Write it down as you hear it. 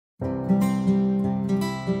Hi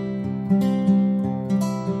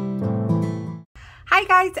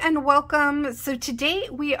guys and welcome. So today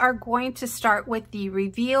we are going to start with the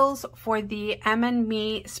reveals for the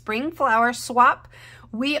M&Me Spring Flower Swap.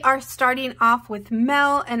 We are starting off with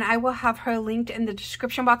Mel, and I will have her linked in the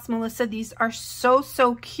description box. Melissa, these are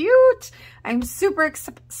so cute. I'm super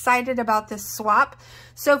excited about this swap.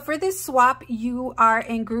 So for this swap, you are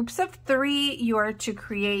in groups of 3. You are to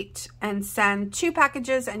create and send 2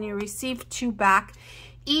 packages, and you receive 2 back.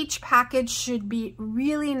 Each package should be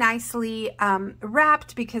really nicely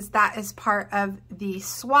wrapped, because that is part of the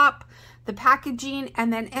swap, the packaging.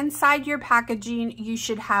 And then inside your packaging, you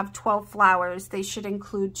should have 12 flowers. They should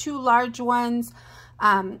include 2 large ones,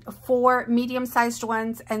 4 medium-sized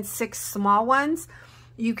ones, and 6 small ones.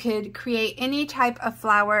 You could create any type of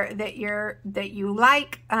flower that you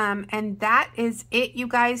like, and that is it, you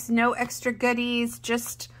guys. No extra goodies,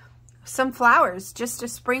 just some flowers, just a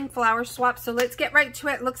spring flower swap. So let's get right to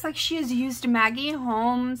it. Looks like she has used Maggie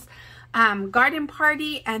Holmes Garden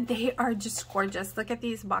Party, and they are just gorgeous. Look at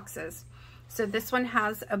these boxes. So this one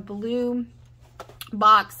has a blue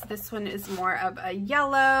box, this one is more of a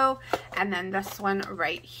yellow, and then this one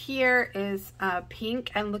right here is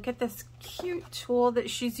pink. And look at this cute tool that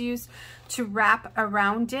she's used to wrap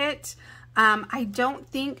around it. I don't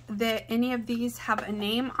think that any of these have a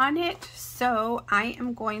name on it, so I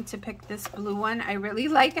am going to pick this blue one. I really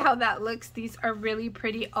like how that looks. These are really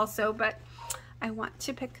pretty also, but I want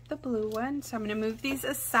to pick the blue one. So I'm going to move these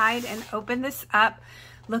aside and open this up.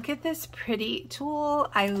 Look at this pretty tool.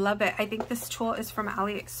 I love it. I think this tool is from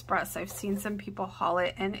AliExpress. I've seen some people haul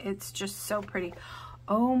it, and it's just so pretty.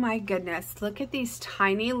 Oh my goodness. Look at these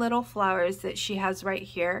tiny little flowers that she has right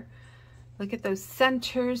here. Look at those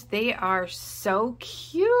centers. They are so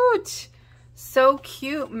cute. So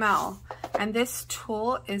cute, Mel. And this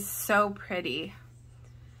tool is so pretty.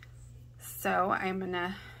 So I'm going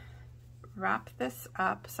to wrap this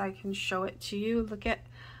up so I can show it to you. Look at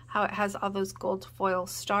how it has all those gold foil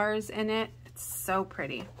stars in it. It's so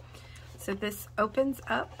pretty. So this opens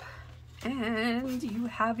up, and you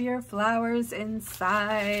have your flowers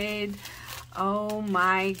inside. Oh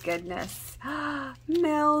my goodness.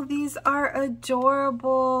 Mel, these are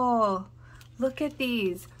adorable. Look at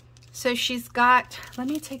these. So she's got, let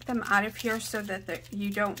me take them out of here so that you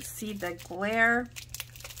don't see the glare.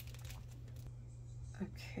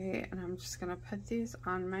 Okay, and I'm just gonna put these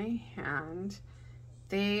on my hand.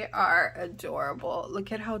 They are adorable.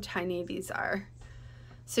 Look at how tiny these are.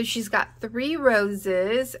 So she's got 3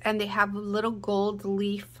 roses, and they have a little gold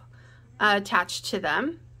leaf attached to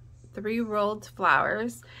them. 3 rolled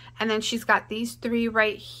flowers, and then she's got these 3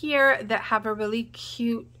 right here that have a really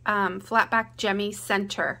cute flat back gemmy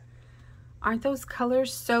center. Aren't those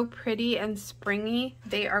colors so pretty and springy?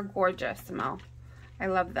 They are gorgeous, Mel. I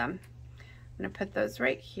love them. I'm gonna put those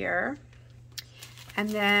right here, and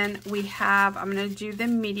then we have, I'm gonna do the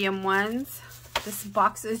medium ones. This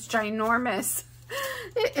box is ginormous.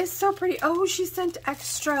 It is so pretty. Oh, she sent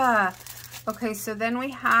extra. Okay, so then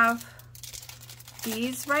we have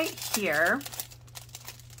these right here.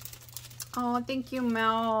 Oh, thank you,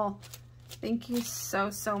 Mel. Thank you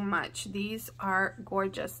so much. These are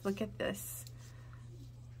gorgeous. Look at this.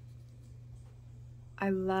 I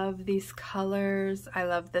love these colors. I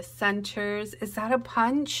love the centers. Is that a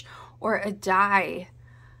punch or a die?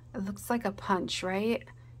 It looks like a punch, right?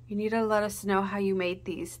 You need to let us know how you made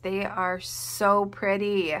these. They are so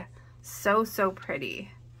pretty. So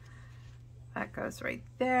pretty. That goes right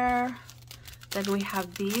there. Then we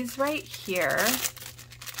have these right here.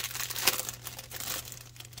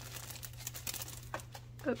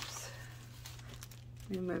 Oops.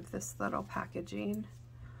 Let me move this little packaging.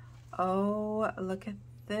 Oh, look at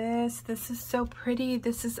this. This is so pretty.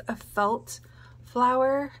 This is a felt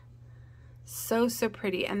flower. So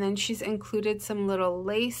pretty. And then she's included some little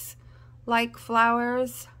lace-like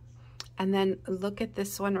flowers. And then look at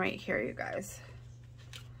this one right here, you guys.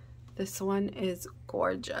 This one is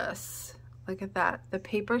gorgeous. Look at that. The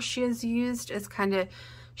paper she has used is kind of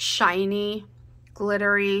shiny,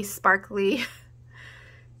 glittery, sparkly.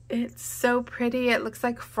 It's so pretty. It looks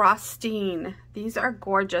like frosting. These are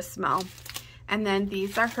gorgeous, Mel. And then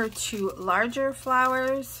these are her 2 larger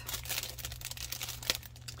flowers.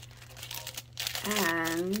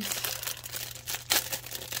 And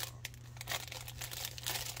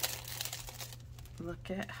look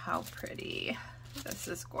at how pretty. This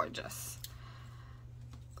is gorgeous.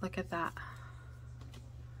 Look at that.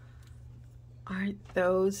 Aren't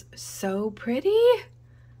those so pretty?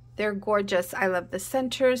 They're gorgeous. I love the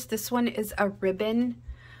centers. This one is a ribbon.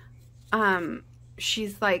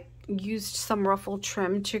 She's like used some ruffle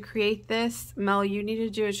trim to create this. Mel, you need to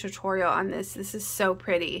do a tutorial on this. This is so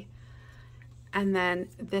pretty. And then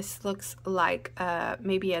this looks like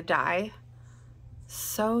maybe a dye.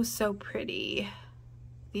 So, so pretty.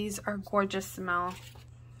 These are gorgeous, Mel.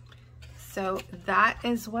 So that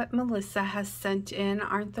is what Melissa has sent in.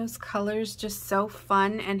 Aren't those colors just so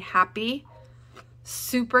fun and happy?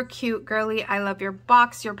 Super cute, girly. I love your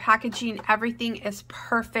box, your packaging, everything is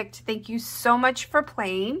perfect. Thank you so much for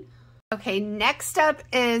playing. Okay, next up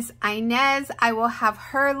is Ines. I will have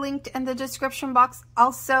her linked in the description box.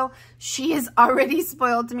 Also, she has already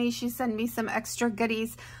spoiled me. She sent me some extra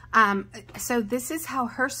goodies. So this is how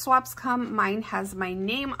her swaps come. Mine has my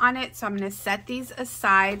name on it, so I'm going to set these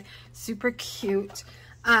aside. Super cute.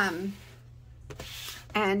 And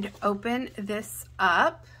open this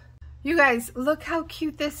up. You guys, look how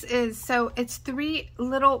cute this is. So it's 3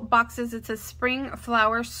 little boxes. It's a spring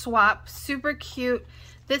flower swap. Super cute.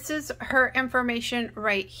 This is her information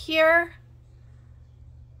right here.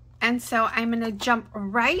 And so I'm going to jump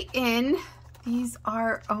right in. These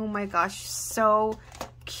are, oh my gosh, so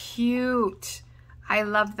cute. I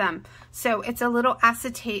love them. So it's a little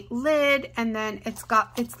acetate lid, and then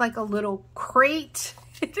it's like a little crate.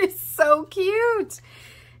 It is so cute.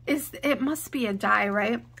 It must be a die,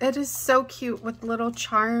 right? It is so cute with little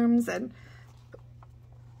charms. And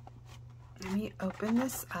let me open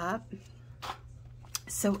this up.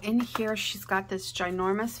 So in here, she's got this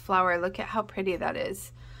ginormous flower. Look at how pretty that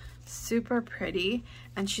is. Super pretty.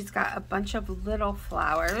 And she's got a bunch of little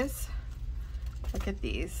flowers. Look at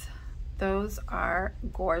these. Those are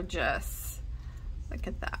gorgeous. Look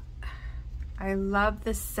at that. I love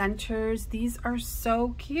the centers. These are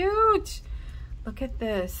so cute. Look at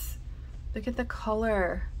this. Look at the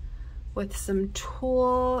color with some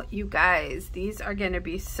tulle. You guys, these are going to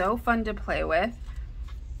be so fun to play with.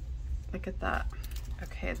 Look at that.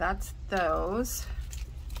 Okay, that's those.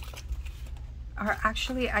 Or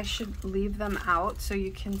actually, I should leave them out so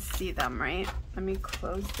you can see them, right? Let me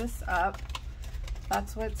close this up.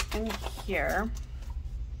 That's what's in here.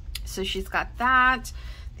 So she's got that.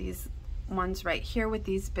 These ones right here with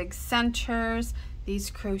these big centers. These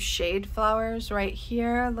crocheted flowers right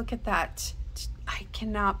here. Look at that. I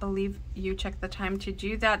cannot believe you took the time to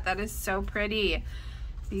do that. That is so pretty.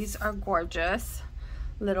 These are gorgeous.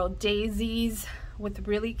 Little daisies with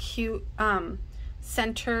really cute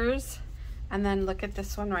centers. And then look at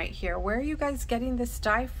this one right here. Where are you guys getting this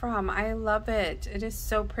die from? I love it. It is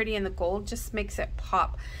so pretty, and the gold just makes it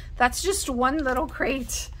pop. That's just one little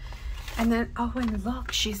crate. And then, oh, and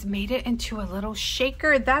look, she's made it into a little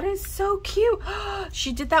shaker. That is so cute.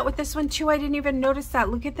 She did that with this one too. I didn't even notice that.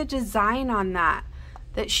 Look at the design on that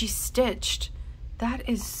she stitched. That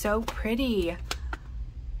is so pretty.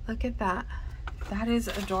 Look at that. That is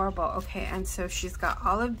adorable. Okay, and so she's got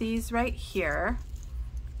all of these right here.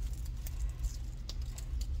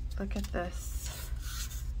 Look at this.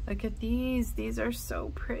 Look at these. These are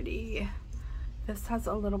so pretty. This has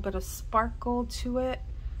a little bit of sparkle to it.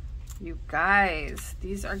 You guys,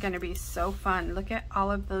 these are going to be so fun. Look at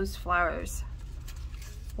all of those flowers.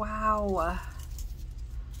 Wow.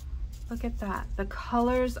 Look at that. The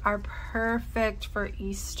colors are perfect for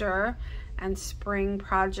Easter and spring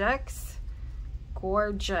projects.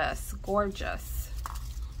 Gorgeous, gorgeous.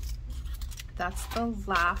 That's the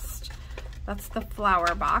last. That's the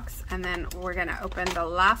flower box. And then we're going to open the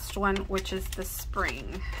last one, which is the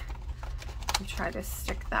spring. I'll try to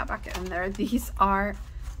stick that back in there. These are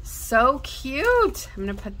so cute. I'm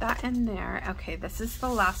going to put that in there. Okay, this is the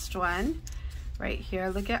last one right here.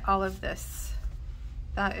 Look at all of this.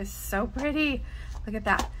 That is so pretty. Look at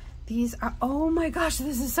that. These are, oh my gosh,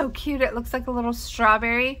 this is so cute. It looks like a little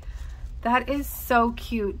strawberry. That is so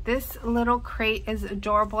cute. This little crate is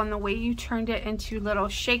adorable, and the way you turned it into little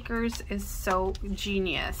shakers is so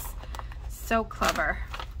genius. So clever.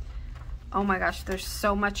 Oh my gosh, there's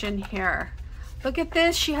so much in here. Look at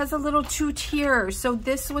this. She has a little 2-tier. So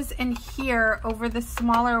this was in here over the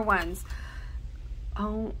smaller ones.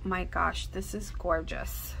 Oh my gosh, this is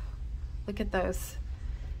gorgeous. Look at those.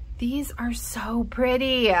 These are so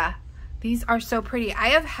pretty. These are so pretty. I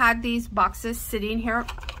have had these boxes sitting here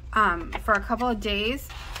for a couple of days.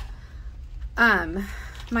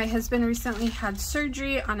 My husband recently had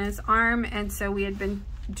surgery on his arm, and so we had been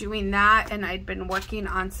doing that, and I'd been working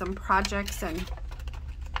on some projects and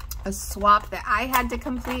a swap that I had to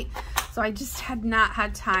complete, so I just had not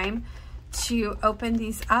had time to open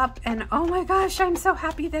these up. And oh my gosh, I'm so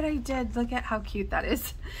happy that I did. Look at how cute that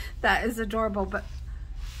is. That is adorable. But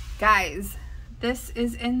guys, this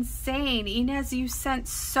is insane. Ines, you sent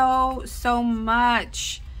so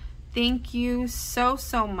much. Thank you so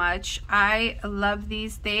much. I love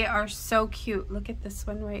these. They are so cute. Look at this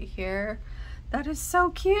one right here. That is so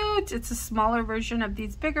cute. It's a smaller version of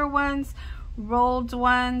these bigger ones, rolled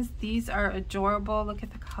ones. These are adorable. Look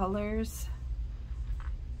at the colors.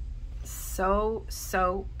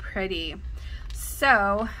 So pretty.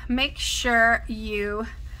 So make sure you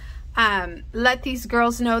let these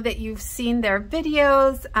girls know that you've seen their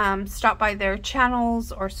videos, stop by their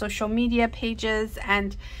channels or social media pages,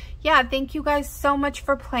 and yeah, thank you guys so much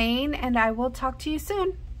for playing, and I will talk to you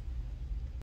soon.